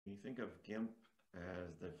You think of GIMP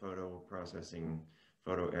as the photo processing,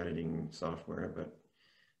 photo editing software, but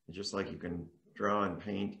just like you can draw and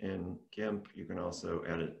paint in GIMP, you can also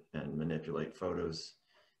edit and manipulate photos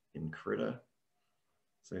in Krita.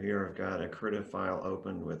 So here I've got a Krita file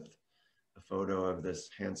open with a photo of this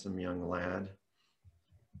handsome young lad.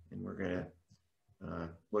 And we're going to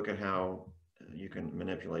look at how you can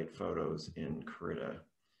manipulate photos in Krita.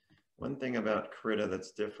 One thing about Krita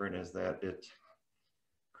that's different is that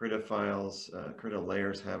Krita files, Krita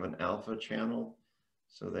layers have an alpha channel,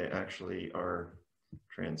 so they actually are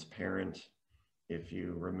transparent. If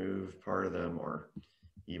you remove part of them or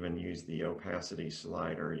even use the opacity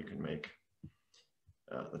slider, you can make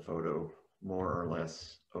the photo more or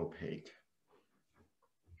less opaque.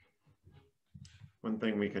 One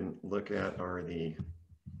thing we can look at are the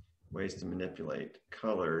ways to manipulate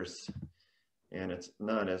colors, and it's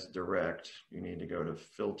not as direct. You need to go to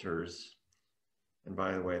filters. And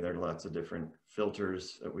by the way, there are lots of different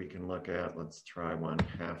filters that we can look at. Let's try one,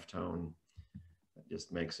 halftone. That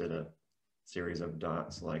just makes it a series of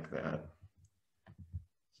dots like that.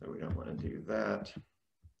 So we don't want to do that.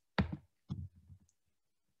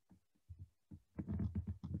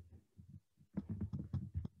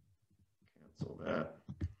 Cancel that.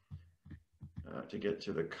 To get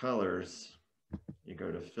to the colors, you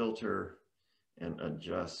go to filter and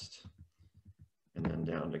adjust, and then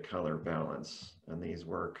down to color balance. And these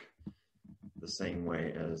work the same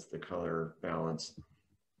way as the color balance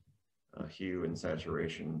hue and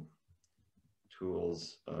saturation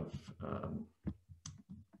tools of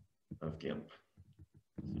GIMP.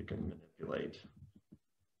 So you can manipulate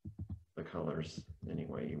the colors any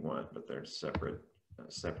way you want, but they're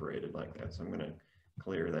separated like that. So I'm going to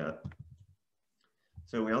clear that.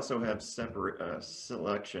 So we also have separate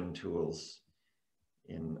selection tools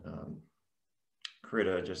in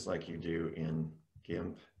Krita, just like you do in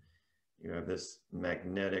GIMP. You have this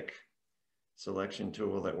magnetic selection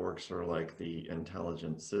tool that works sort of like the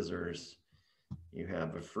intelligent scissors. You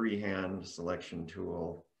have a freehand selection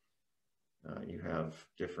tool. You have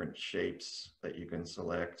different shapes that you can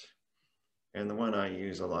select. And the one I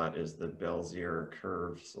use a lot is the Bezier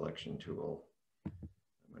curve selection tool.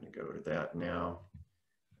 I'm going to go to that now.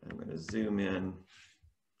 I'm going to zoom in,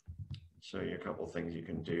 show you a couple things you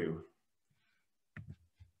can do.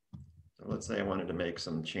 So let's say I wanted to make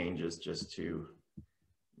some changes just to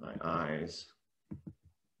my eyes.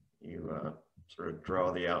 You sort of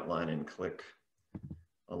draw the outline and click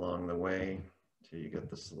along the way till you get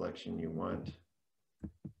the selection you want.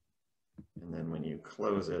 And then when you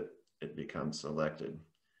close it, it becomes selected.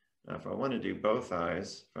 Now, if I want to do both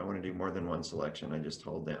eyes, if I want to do more than one selection, I just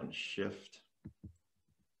hold down Shift.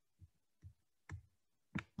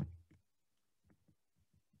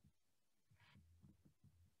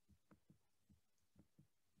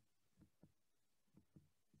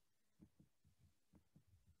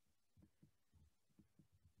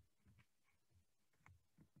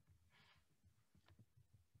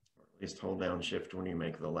 At least hold down Shift when you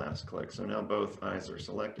make the last click. So now both eyes are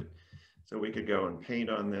selected. So we could go and paint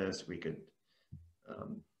on this. We could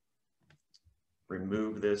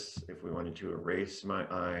remove this if we wanted to erase my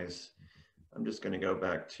eyes. I'm just going to go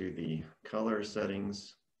back to the color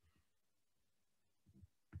settings.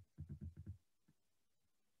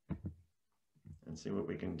 And see what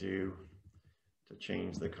we can do to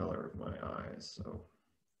change the color of my eyes. So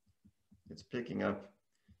it's picking up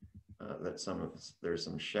that there's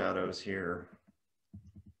some shadows here,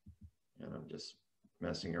 and I'm just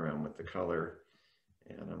messing around with the color,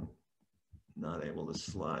 and I'm not able to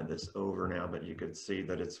slide this over now, but you could see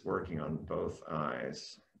that it's working on both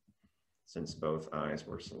eyes since both eyes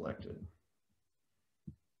were selected.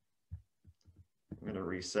 I'm going to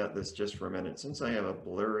reset this just for a minute. Since I have a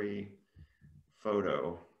blurry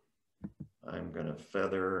photo, I'm going to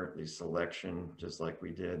feather the selection just like we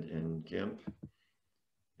did in GIMP.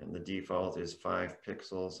 And the default is 5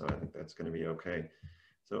 pixels, so I think that's going to be okay.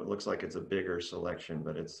 So it looks like it's a bigger selection,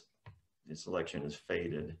 but the selection is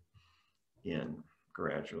faded in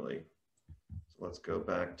gradually. So let's go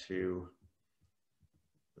back to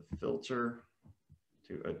the filter,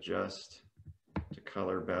 to adjust, to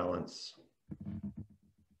color balance. And I'll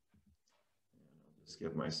just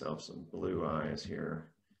give myself some blue eyes here.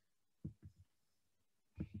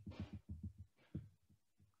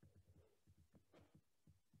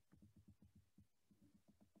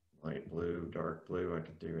 Light blue, dark blue, I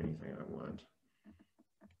could do anything I want.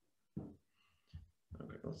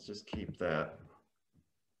 Okay, let's just keep that.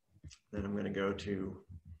 Then I'm going to go to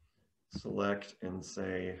select and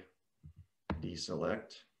say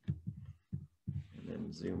deselect, and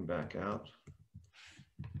then zoom back out.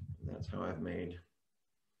 And that's how I've made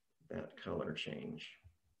that color change.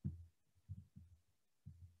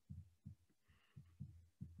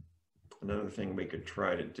 Another thing we could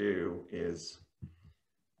try to do is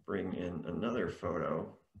bring in another photo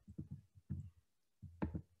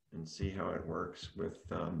and see how it works with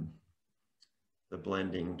the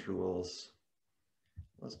blending tools.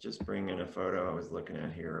 Let's just bring in a photo I was looking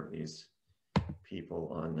at here of these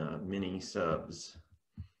people on mini subs.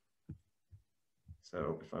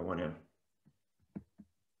 So if I want to,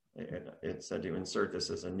 it said to insert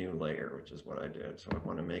this as a new layer, which is what I did. So I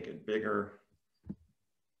want to make it bigger.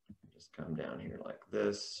 Just come down here like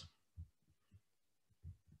this.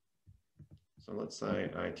 So let's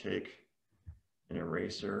say I take an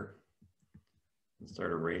eraser and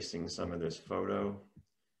start erasing some of this photo.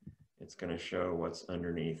 It's going to show what's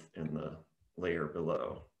underneath in the layer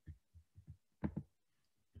below.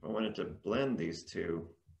 If I wanted to blend these two,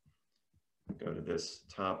 go to this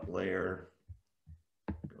top layer,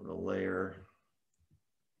 go to layer,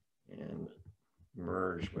 and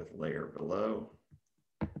merge with layer below.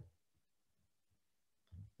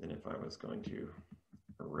 Then if I was going to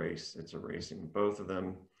erase, it's erasing both of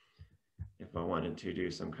them. If I wanted to do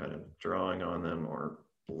some kind of drawing on them or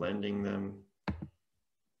blending them, I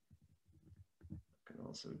can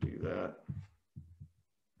also do that.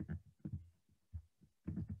 Which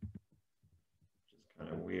is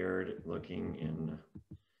kind of weird looking in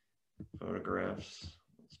photographs.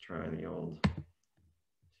 Let's try the old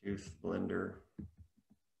tooth blender.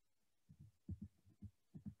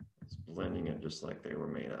 It's blending it just like they were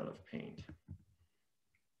made out of paint.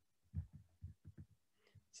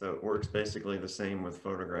 So it works basically the same with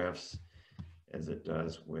photographs as it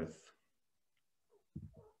does with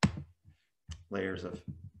layers of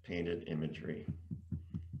painted imagery,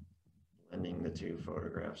 blending the two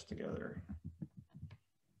photographs together.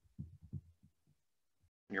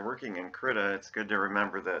 When you're working in Krita, it's good to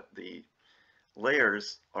remember that the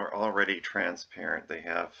layers are already transparent. They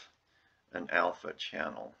have an alpha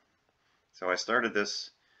channel. So I started this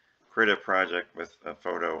Krita project with a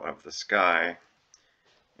photo of the sky,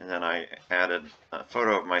 and then I added a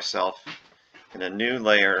photo of myself in a new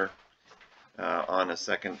layer on the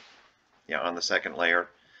second layer,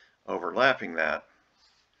 overlapping that.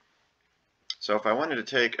 So if I wanted to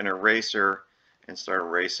take an eraser and start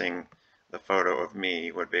erasing the photo of me,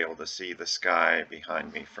 you would be able to see the sky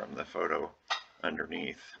behind me from the photo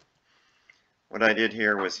underneath. What I did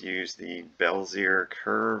here was use the Bezier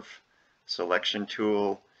curve selection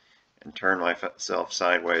tool and turn myself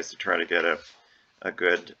sideways to try to get a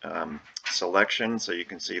good selection. So you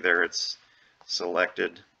can see there it's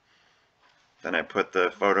selected. Then I put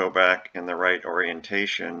the photo back in the right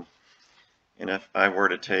orientation. And if I were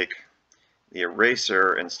to take the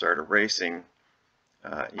eraser and start erasing,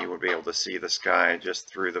 you would be able to see the sky just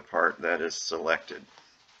through the part that is selected.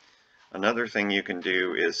 Another thing you can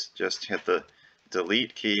do is just hit the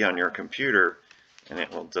delete key on your computer and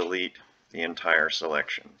it will delete the entire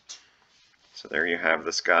selection. So there you have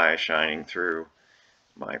the sky shining through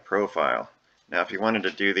my profile. Now if you wanted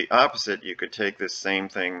to do the opposite, you could take this same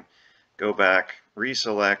thing, go back,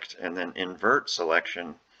 reselect, and then invert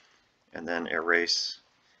selection, and then erase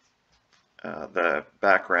the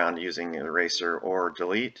background using eraser or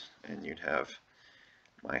delete, and you'd have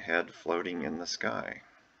my head floating in the sky.